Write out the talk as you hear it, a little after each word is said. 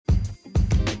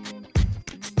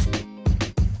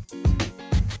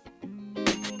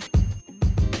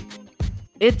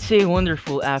It's a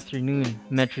wonderful afternoon,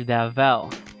 Metro Davao.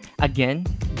 Again,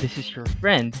 this is your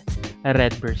friend,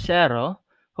 Red Bersero,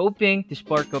 hoping to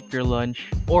spark up your lunch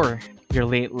or your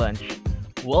late lunch.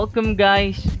 Welcome,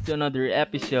 guys, to another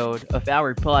episode of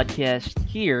our podcast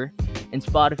here in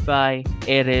Spotify.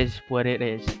 It is what it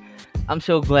is. I'm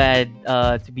so glad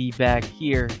to be back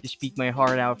here to speak my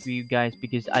heart out for you guys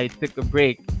because I took a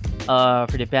break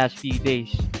for the past few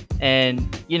days. And,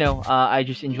 I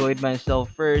just enjoyed myself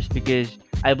first because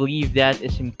I believe that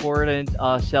is important.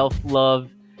 Self love.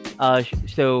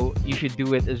 So you should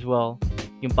do it as well.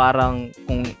 Yung parang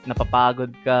kung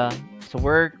napapagod ka sa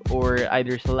work or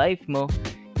either sa life mo,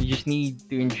 you just need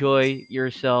to enjoy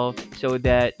yourself so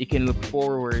that you can look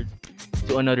forward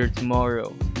to another tomorrow.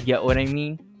 You get what I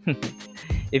mean?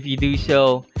 If you do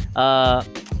so,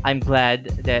 I'm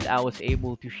glad that I was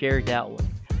able to share that one.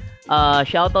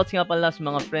 Shoutouts nga pala sa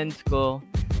mga friends ko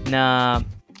na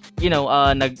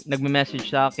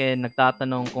nagme-message sa akin,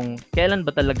 nagtatanong kung kailan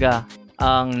ba talaga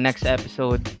ang next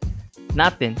episode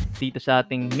natin dito sa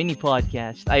ating mini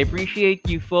podcast. I appreciate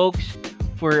you folks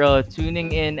for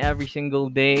tuning in every single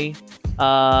day.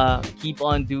 Keep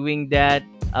on doing that.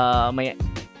 May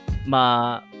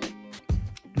ma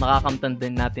makakamtan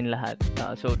din natin lahat,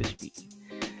 so to speak.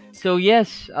 So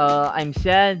yes, I'm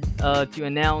sad to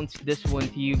announce this one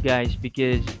to you guys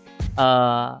because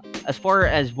as far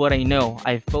as what I know,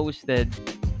 I've posted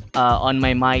on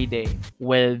my day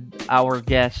with our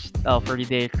guest for the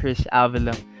day, Chris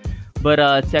Avila. But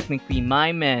technically,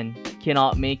 my man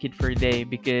cannot make it for the day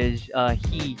because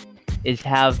he is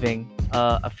having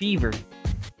a fever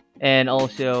and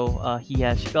also he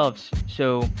has cuffs.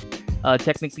 So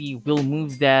technically, we'll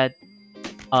move that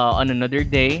on another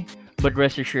day. But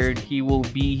rest assured, he will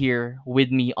be here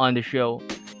with me on the show.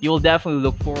 You'll definitely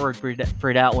look forward for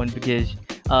that one because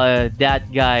that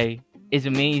guy is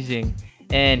amazing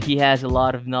and he has a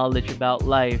lot of knowledge about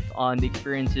life on the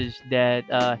experiences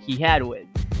that he had with.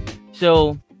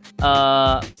 So,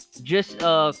 just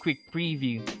a quick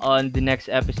preview on the next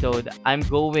episode. I'm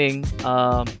going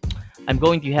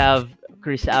to have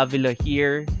Chris Avila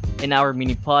here in our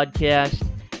mini podcast,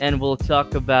 and we'll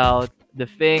talk about the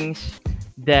things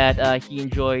that he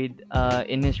enjoyed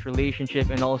in his relationship,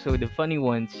 and also the funny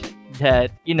ones that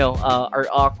are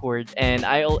awkward. And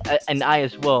I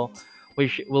as well,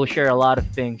 will share a lot of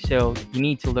things. So you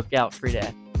need to look out for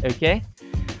that. Okay.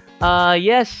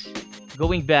 Yes,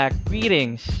 going back,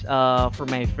 greetings for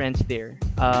my friends there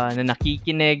na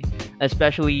nakikinig,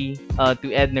 especially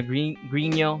to Edna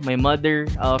Grino, my mother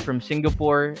from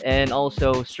Singapore, and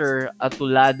also Sir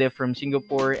Atulade from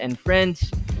Singapore, and friends.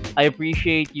 I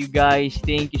appreciate you guys.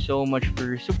 Thank you so much for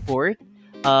your support.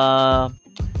 Uh,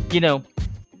 you know,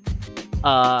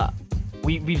 uh,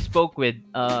 we spoke with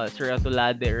Sir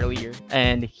Atulade earlier,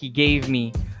 and he gave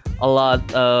me a lot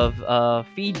of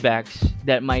feedbacks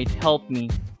that might help me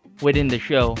within the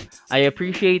show. I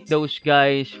appreciate those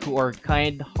guys who are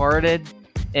kind-hearted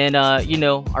and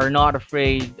are not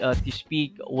afraid to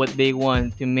speak what they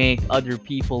want to make other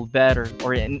people better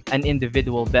or an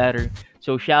individual better.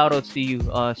 So shout outs to you,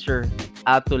 Sir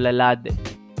Atulalade.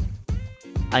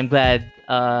 I'm glad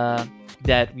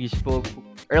that we spoke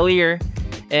earlier.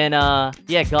 And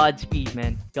yeah, Godspeed,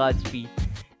 man. Godspeed.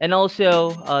 And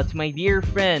also to my dear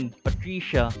friend,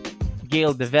 Patricia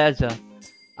Gail Deveza.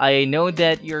 I know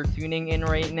that you're tuning in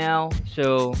right now,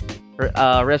 so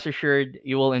rest assured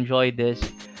you will enjoy this.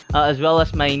 As well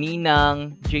as my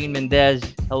ninang, Jane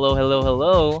Mendez. Hello, hello,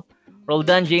 hello.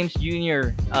 Roldan James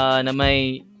Jr. Na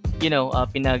may,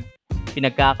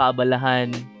 pinagkakaabalahan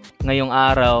ngayong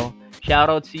araw. Shout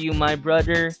out to you, my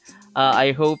brother.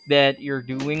 I hope that you're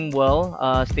doing well.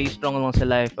 Stay strong along sa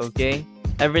life, okay?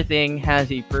 Everything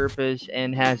has a purpose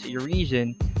and has a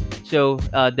reason. So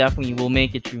definitely we'll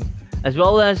make it through. As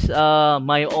well as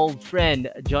my old friend,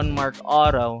 John Mark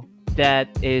Otto, that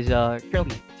is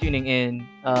currently tuning in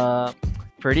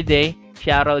for the day.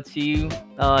 Shout out to you,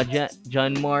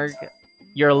 John Mark.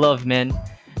 Your love, man.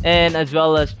 And as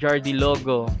well as Jardy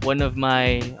Logo, one of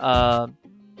my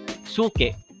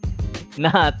suke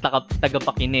na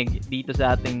tagapakinig dito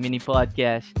sa ating mini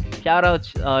podcast.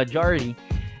 Shoutouts, Jardy.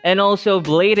 And also,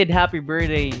 belated happy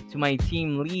birthday to my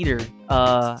team leader,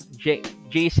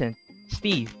 Jason,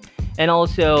 Steve. And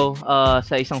also,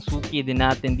 sa isang suki din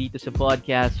natin dito sa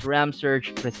podcast, Ram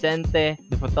Search Presente,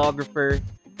 the photographer,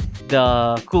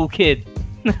 the cool kid.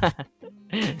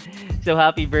 So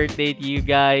happy birthday to you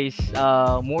guys.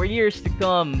 More years to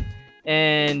come.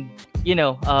 And,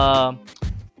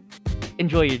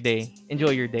 enjoy your day.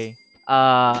 Enjoy your day.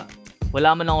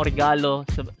 Wala man akong regalo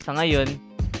sa ngayon,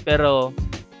 pero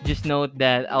just note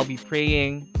that I'll be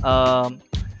praying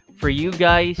for you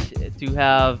guys to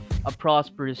have a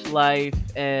prosperous life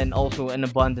and also an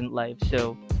abundant life.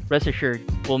 So rest assured,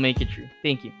 we'll make it true.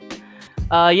 Thank you.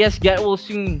 Yes, get well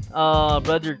soon,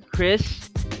 brother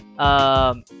Chris.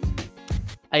 Um,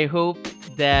 I hope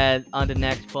that on the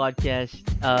next podcast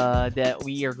that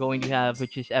we are going to have,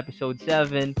 which is episode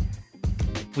 7,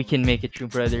 we can make it true,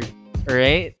 brother. All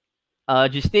right.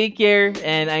 Just take care,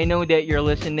 and I know that you're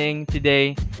listening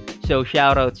today, so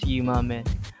shout out to you, my man.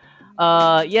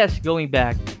 Yes, going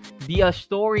back, the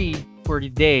story for the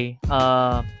day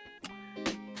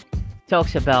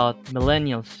talks about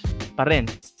millennials, pa rin.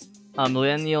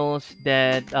 Millennials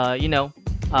that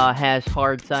has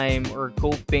hard time or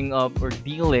coping up or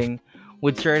dealing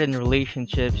with certain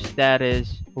relationships that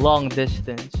is long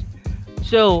distance.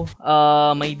 So,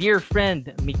 my dear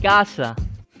friend Mikasa,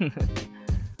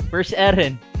 where's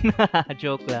Erin?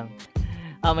 Joke lang.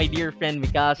 My dear friend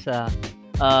Mikasa,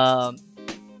 uh,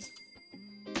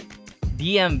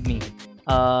 DM'd me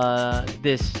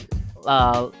this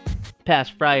uh,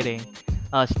 past Friday,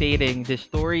 stating this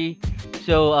story.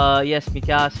 So yes,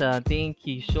 Mikasa, thank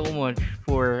you so much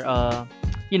for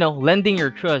lending your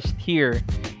trust here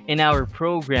in our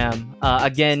program.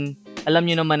 Again, alam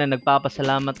niyo naman na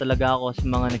nagpapasalamat talaga ako sa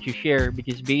mga nag-share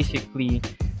because basically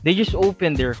they just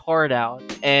open their heart out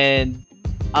and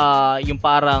yung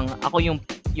parang ako yung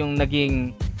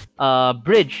naging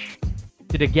bridge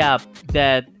to the gap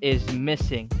that is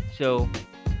missing. So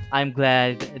I'm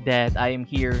glad that I am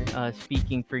here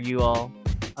speaking for you all.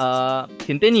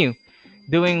 Continue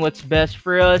doing what's best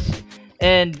for us.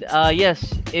 And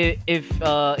yes,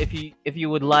 if you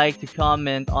would like to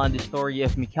comment on the story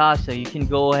of Mikasa, you can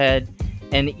go ahead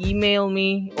and email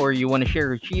me, or you want to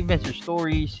share achievements or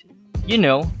stories,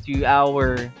 to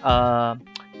our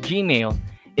Gmail.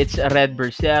 It's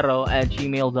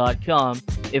redbersero@gmail.com.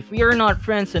 If we are not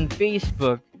friends on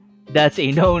Facebook, that's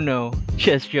a no-no.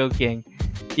 Just joking.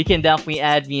 You can definitely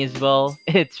add me as well.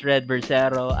 It's Red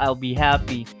Bersero. I'll be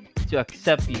happy to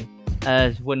accept you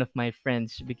as one of my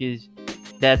friends because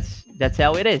that's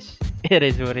how it is. It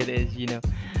is what it is.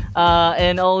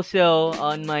 And also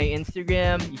on my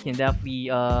Instagram, you can definitely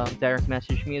direct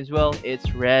message me as well.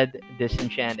 It's Red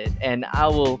Disenchanted, and I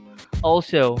will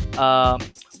also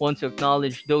want to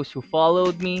acknowledge those who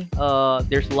followed me.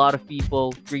 There's a lot of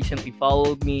people recently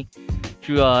followed me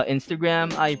through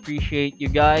Instagram. I appreciate you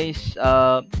guys.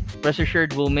 Rest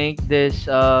assured, we'll make this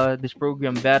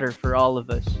program better for all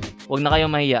of us. Huwag na kayong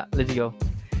mahiya. Let's go.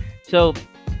 So,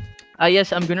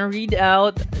 yes, I'm gonna read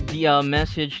out the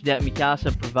message that Mikasa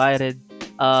provided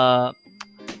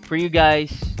for you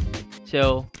guys.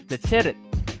 So, let's hit it.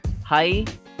 Hi,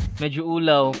 medyo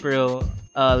ulaw, pero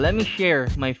let me share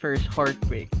my first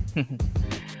heartbreak.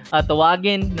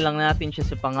 Tawagin na lang natin siya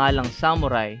sa pangalang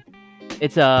Samurai.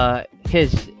 It's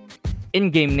his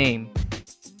in-game name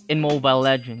in Mobile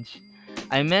Legends.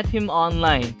 I met him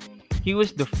online. He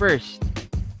was the first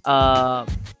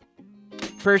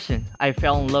person I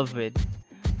fell in love with.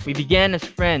 We began as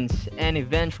friends and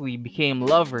eventually became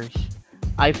lovers.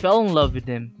 I fell in love with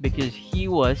him because he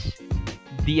was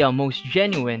the most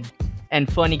genuine and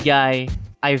funny guy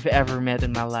I've ever met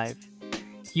in my life.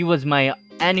 He was my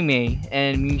anime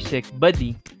and music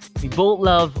buddy. We both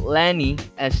love Lanny.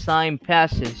 As time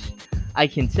passes, I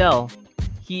can tell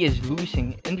he is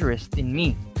losing interest in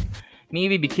me.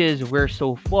 Maybe because we're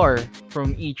so far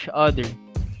from each other.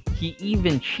 He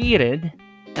even cheated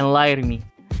and lied to me.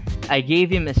 I gave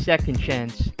him a second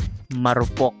chance.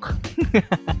 Marupok.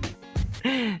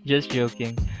 Just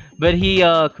joking. But he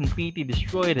completely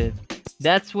destroyed it.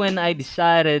 That's when I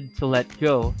decided to let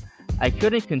go. I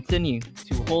couldn't continue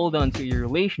to hold on to a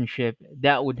relationship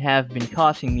that would have been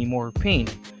causing me more pain.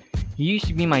 He used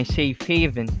to be my safe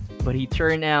haven, but he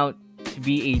turned out to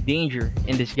be a danger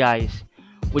in disguise,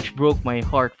 which broke my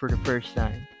heart for the first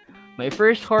time. My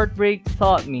first heartbreak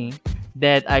taught me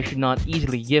that I should not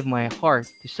easily give my heart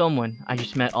to someone I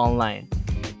just met online.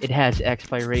 It has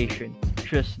expiration.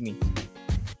 Trust me.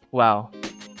 Wow.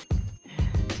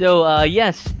 So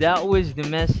yes, that was the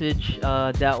message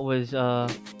that was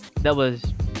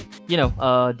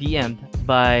DM'd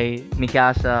by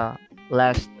Mikasa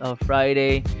last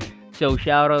Friday. So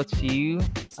shout out to you.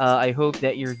 I hope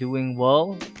that you're doing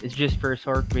well. It's just first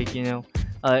heartbreak.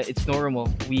 It's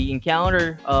normal. We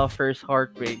encounter first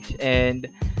heartbreaks, and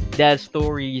that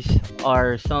stories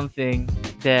are something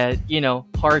that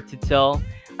hard to tell.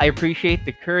 I appreciate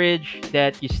the courage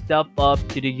that you step up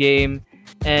to the game,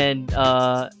 and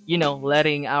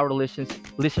letting our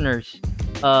listeners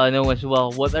know as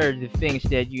well what are the things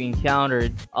that you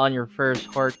encountered on your first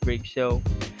heartbreak. So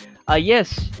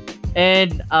yes,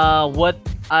 and what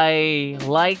I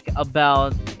like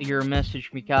about your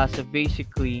message, Mikasa,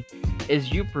 basically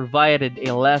is you provided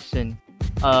a lesson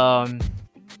um,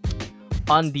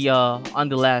 on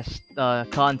the last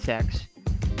context.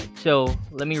 So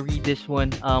let me read this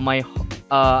one.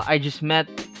 I just met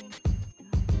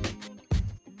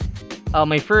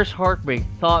my first heartbreak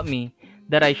taught me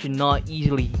that I should not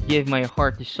easily give my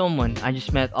heart to someone I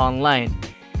just met online.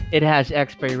 It has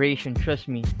expiration, trust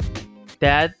me.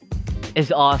 That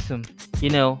is awesome. You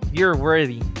know, you're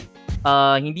worthy.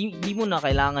 Hindi mo na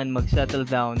kailangan mag-settle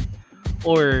down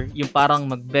or yung parang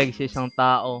mag-beg sa isang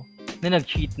tao na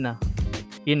nag-cheat na,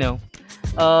 you know.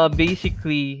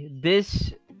 Basically,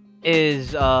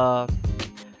 is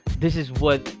this is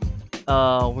what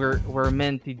we're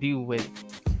meant to do with,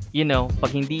 you know,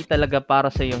 pag hindi talaga para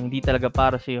sa iyo, hindi talaga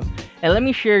para sa iyo. And let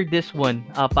me share this one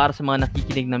para sa mga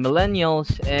nakikinig na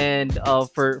millennials and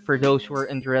for those who are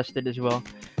interested as well.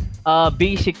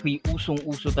 Basically,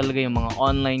 usong-uso talaga yung mga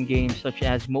online games such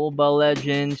as Mobile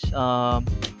Legends,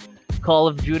 Call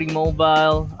of Duty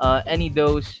Mobile, any of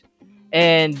those.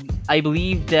 And I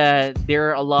believe that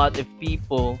there are a lot of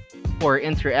people who are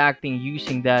interacting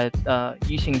using that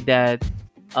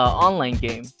online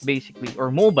game, basically, or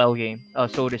mobile game,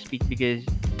 so to speak, because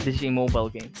this is a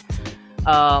mobile game.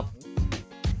 Uh,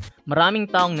 Maraming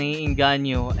taong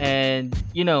naiinganyo, and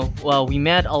you know, well, we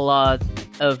met a lot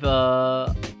of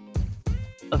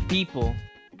people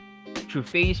through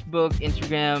Facebook,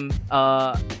 Instagram.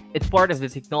 It's part of the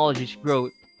technology's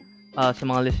growth sa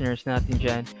mga listeners natin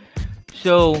dyan.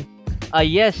 So,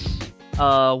 yes,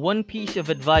 one piece of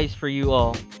advice for you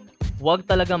all, wag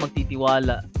talaga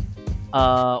magtitiwala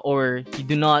or you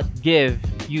do not give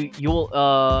you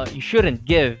shouldn't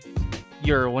give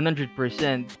your 100%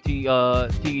 to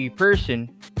a person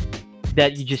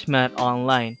that you just met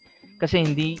online kasi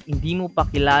hindi mo pa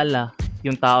kilala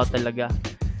yung tao talaga.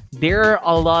 There are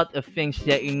a lot of things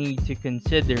that you need to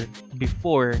consider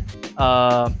before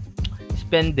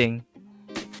spending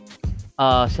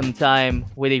some time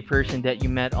with a person that you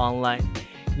met online.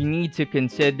 You need to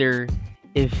consider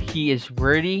if he is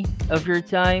worthy of your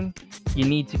time. You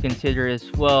need to consider as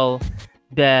well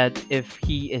that if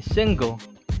he is single,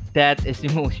 that is the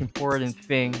most important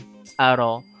thing at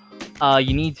all.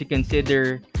 You need to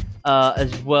consider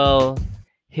as well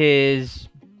his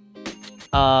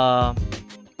uh,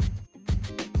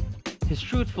 his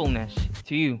truthfulness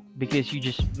to you because you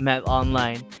just met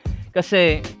online.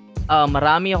 Kasi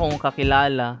marami akong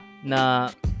kakilala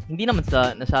na hindi naman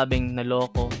sa nasabing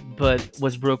naloko but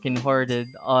was brokenhearted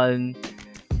on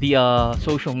the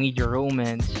social media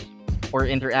romance or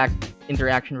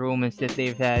interaction romance that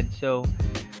they've had. So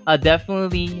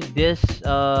definitely this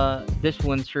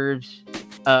one serves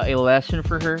a lesson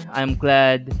for her. I'm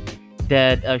glad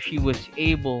that she was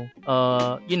able,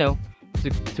 you know,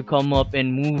 to come up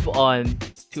and move on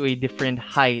to a different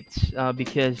heights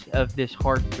because of this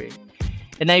heartbreak.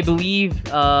 And I believe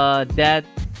that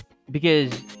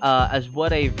because as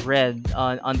what I've read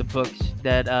on the books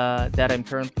that I'm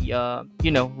currently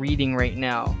you know reading right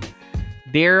now,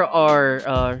 there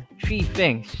are three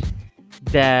things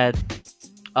that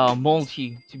molds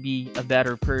you to be a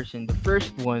better person. The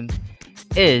first one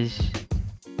is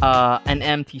an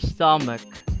empty stomach.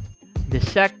 The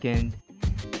second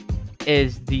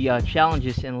is the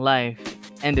challenges in life,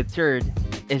 and the third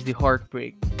is the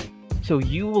heartbreak. So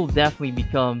you will definitely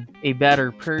become a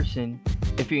better person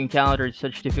if you encounter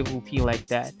such difficulty like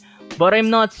that. But I'm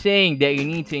not saying that you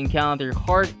need to encounter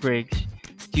heartbreaks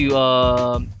to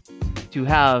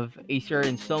have a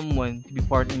certain someone to be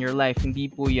part in your life. Hindi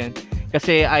po yan.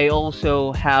 Kasi I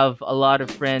also have a lot of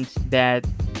friends that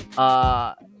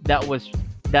uh, that was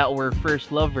that were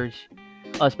first lovers,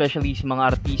 especially sa mga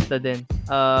artista din.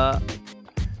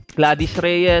 Gladys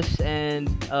Reyes and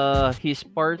his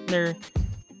partner,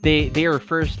 they are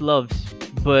first loves,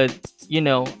 but you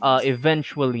know,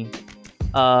 eventually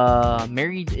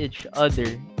married each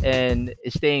other and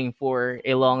is staying for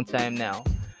a long time now.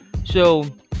 So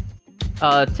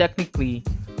technically,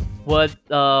 what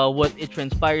it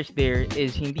transpires there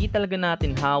is hindi talaga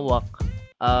natin hawak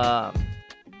uh,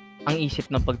 ang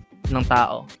isip ng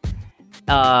tao.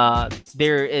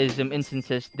 There is some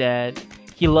instances that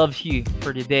he loves you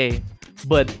for the day,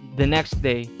 but the next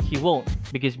day he won't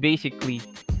because basically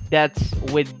that's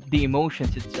with the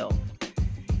emotions itself.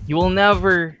 You will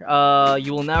never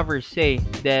say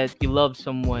that you love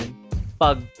someone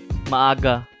pag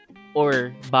maaga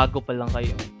or bago pa lang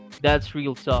kayo. That's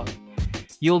real talk.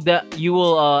 You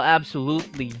will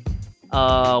absolutely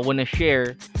wanna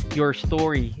share your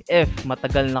story if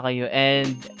matagal na kayo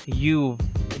and you've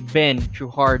been through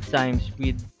hard times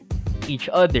with each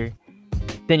other,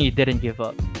 then you didn't give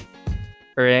up.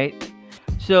 Alright?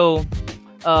 So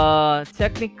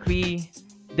Technically,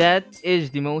 that is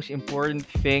the most important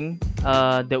thing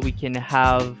that we can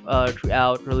have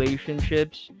throughout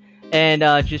relationships. And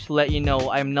just to let you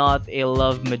know, I'm not a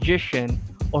love magician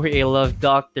or a love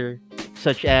doctor,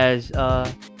 such as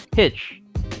Hitch.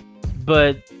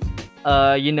 But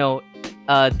you know,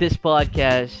 this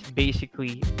podcast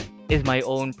basically is my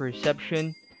own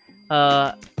perception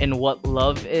and what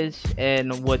love is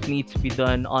and what needs to be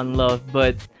done on love.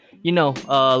 But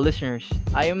listeners,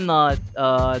 I am not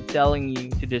telling you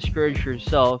to discourage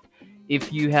yourself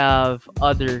if you have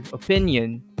other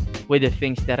opinion with the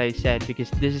things that I said, because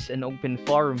this is an open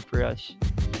forum for us.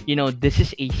 This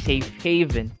is a safe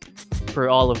haven for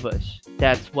all of us.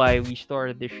 That's why we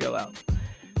started this show out.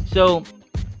 So,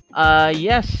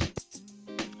 yes,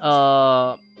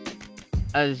 uh,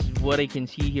 as what I can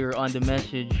see here on the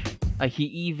message, he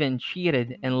even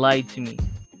cheated and lied to me.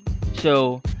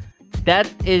 So that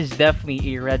is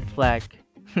definitely a red flag.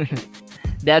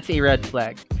 That's a red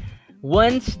flag.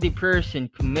 Once the person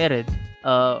committed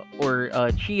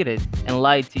or cheated and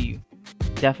lied to you,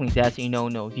 definitely that's a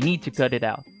no-no. You need to cut it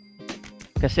out.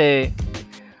 Kasi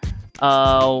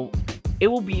uh, it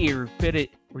will be a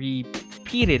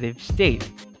repetitive state.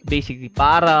 Basically,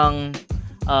 parang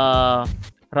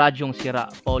radyong sira.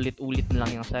 Paulit-ulit na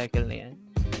lang yung cycle na yan.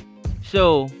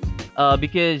 So,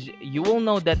 because you will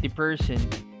know that the person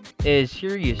is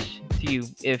serious to you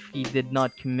if he did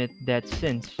not commit that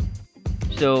sins.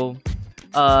 So,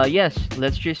 yes,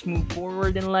 let's just move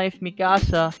forward in life,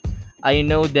 Mikasa. I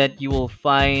know that you will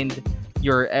find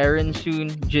your errand soon.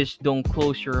 Just don't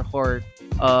close your heart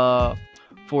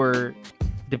for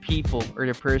the people or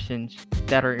the persons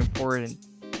that are important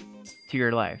to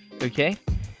your life. Okay?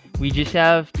 We just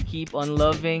have to keep on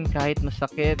loving kahit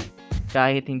masakit,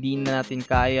 kahit hindi na natin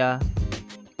kaya.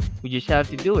 We just have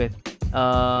to do it.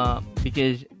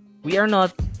 Because we are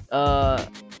not,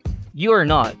 you are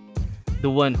not the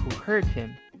one who hurt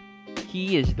him.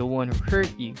 He is the one who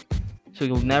hurt you. So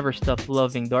you'll never stop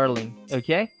loving, darling.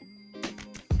 Okay?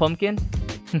 Pumpkin?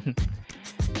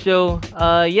 So,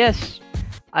 yes,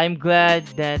 I'm glad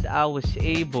that I was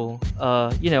able,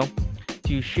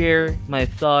 to share my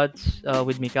thoughts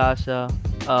with Mikasa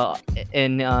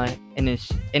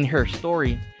in her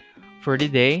story for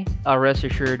today. Rest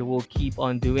assured, we'll keep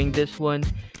on doing this one.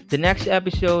 The next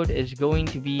episode is going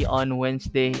to be on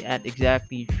Wednesday at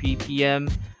exactly 3 p.m.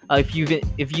 If you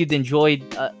enjoy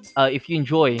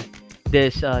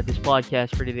this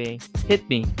podcast for today, hit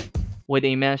me with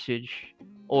a message,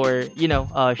 or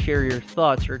share your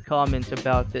thoughts or comments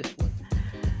about this one.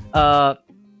 Uh,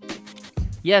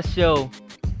 yes, so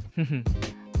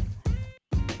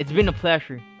it's been a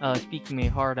pleasure speaking my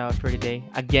heart out for today.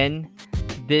 Again,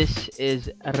 this is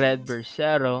Red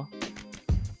Bercero.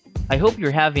 I hope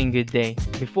you're having a good day.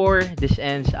 Before this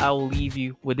ends, I will leave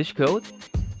you with this quote: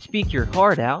 speak your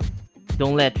heart out.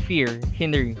 Don't let fear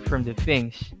hinder you from the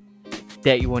things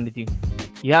that you want to do.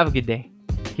 You have a good day.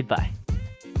 Goodbye.